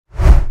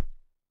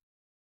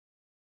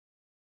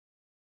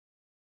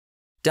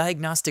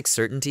Diagnostic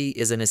certainty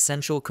is an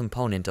essential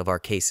component of our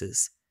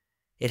cases.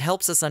 It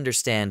helps us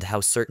understand how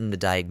certain the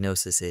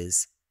diagnosis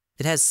is.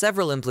 It has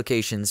several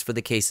implications for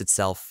the case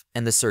itself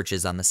and the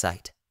searches on the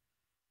site.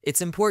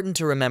 It's important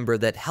to remember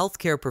that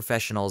healthcare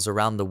professionals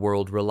around the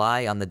world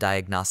rely on the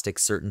diagnostic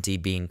certainty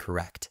being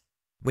correct.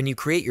 When you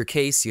create your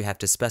case, you have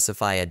to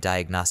specify a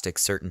diagnostic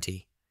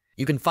certainty.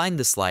 You can find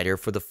the slider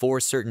for the 4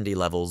 certainty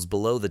levels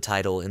below the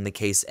title in the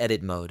Case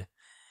Edit mode,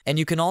 and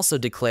you can also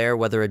declare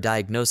whether a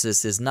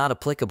diagnosis is not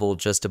applicable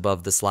just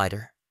above the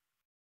slider.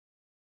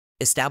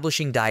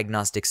 Establishing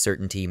diagnostic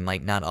certainty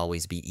might not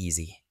always be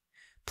easy.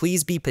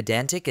 Please be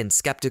pedantic and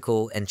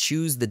skeptical and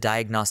choose the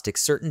diagnostic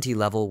certainty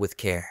level with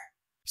care.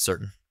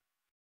 Certain.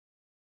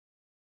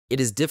 It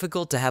is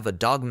difficult to have a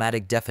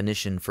dogmatic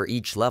definition for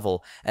each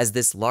level, as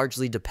this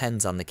largely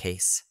depends on the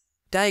case.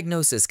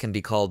 Diagnosis can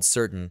be called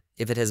certain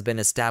if it has been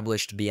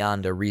established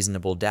beyond a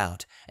reasonable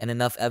doubt, and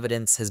enough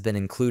evidence has been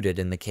included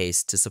in the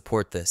case to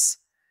support this.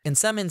 In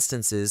some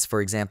instances,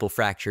 for example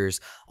fractures,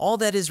 all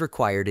that is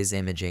required is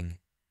imaging.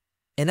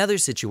 In other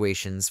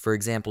situations, for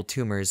example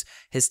tumors,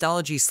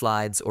 histology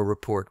slides or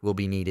report will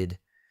be needed.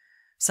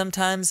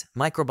 Sometimes,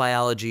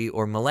 microbiology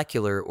or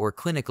molecular or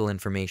clinical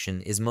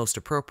information is most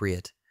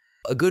appropriate.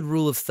 A good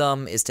rule of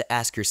thumb is to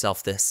ask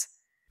yourself this: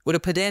 would a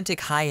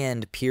pedantic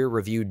high-end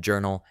peer-reviewed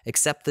journal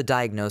accept the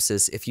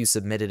diagnosis if you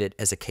submitted it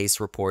as a case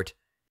report?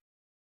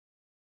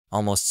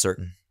 Almost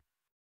certain.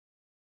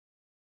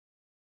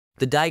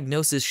 The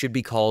diagnosis should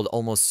be called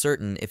almost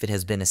certain if it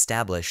has been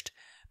established,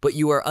 but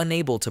you are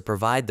unable to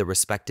provide the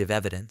respective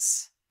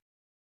evidence.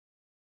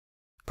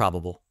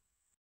 Probable.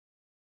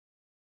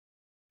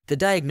 The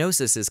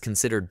diagnosis is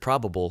considered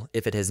probable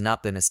if it has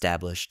not been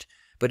established,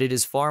 but it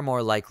is far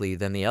more likely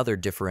than the other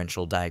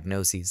differential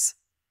diagnoses.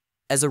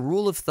 As a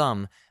rule of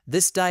thumb,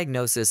 this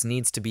diagnosis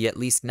needs to be at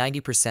least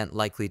 90%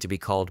 likely to be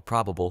called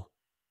probable.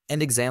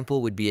 An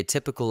example would be a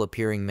typical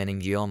appearing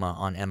meningioma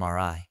on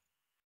MRI.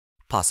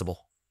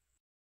 Possible.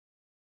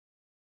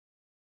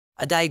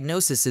 A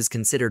diagnosis is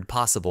considered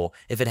possible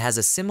if it has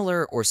a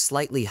similar or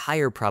slightly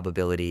higher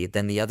probability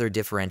than the other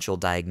differential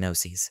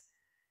diagnoses.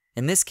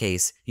 In this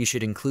case, you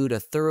should include a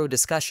thorough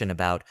discussion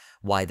about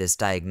why this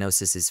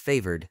diagnosis is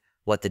favored,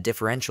 what the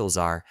differentials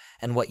are,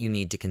 and what you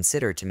need to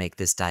consider to make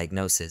this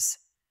diagnosis.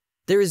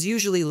 There is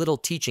usually little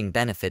teaching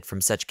benefit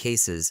from such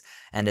cases,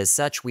 and as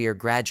such we are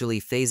gradually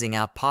phasing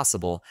out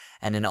possible,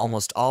 and in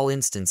almost all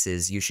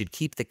instances you should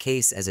keep the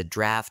case as a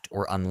draft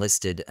or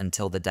unlisted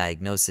until the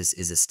diagnosis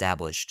is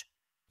established.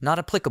 Not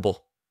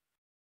applicable.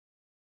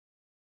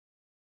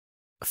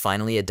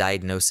 Finally, a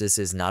diagnosis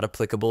is not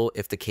applicable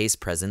if the case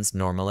presents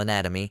normal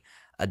anatomy,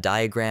 a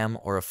diagram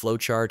or a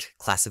flowchart,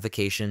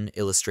 classification,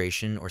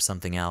 illustration, or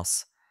something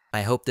else.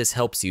 I hope this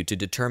helps you to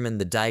determine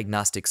the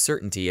diagnostic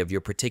certainty of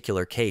your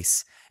particular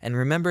case, and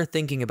remember,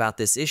 thinking about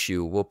this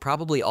issue will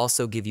probably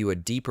also give you a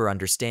deeper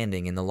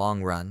understanding in the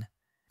long run.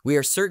 We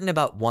are certain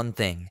about one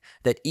thing,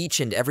 that each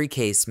and every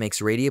case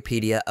makes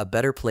Radiopaedia a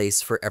better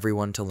place for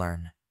everyone to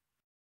learn.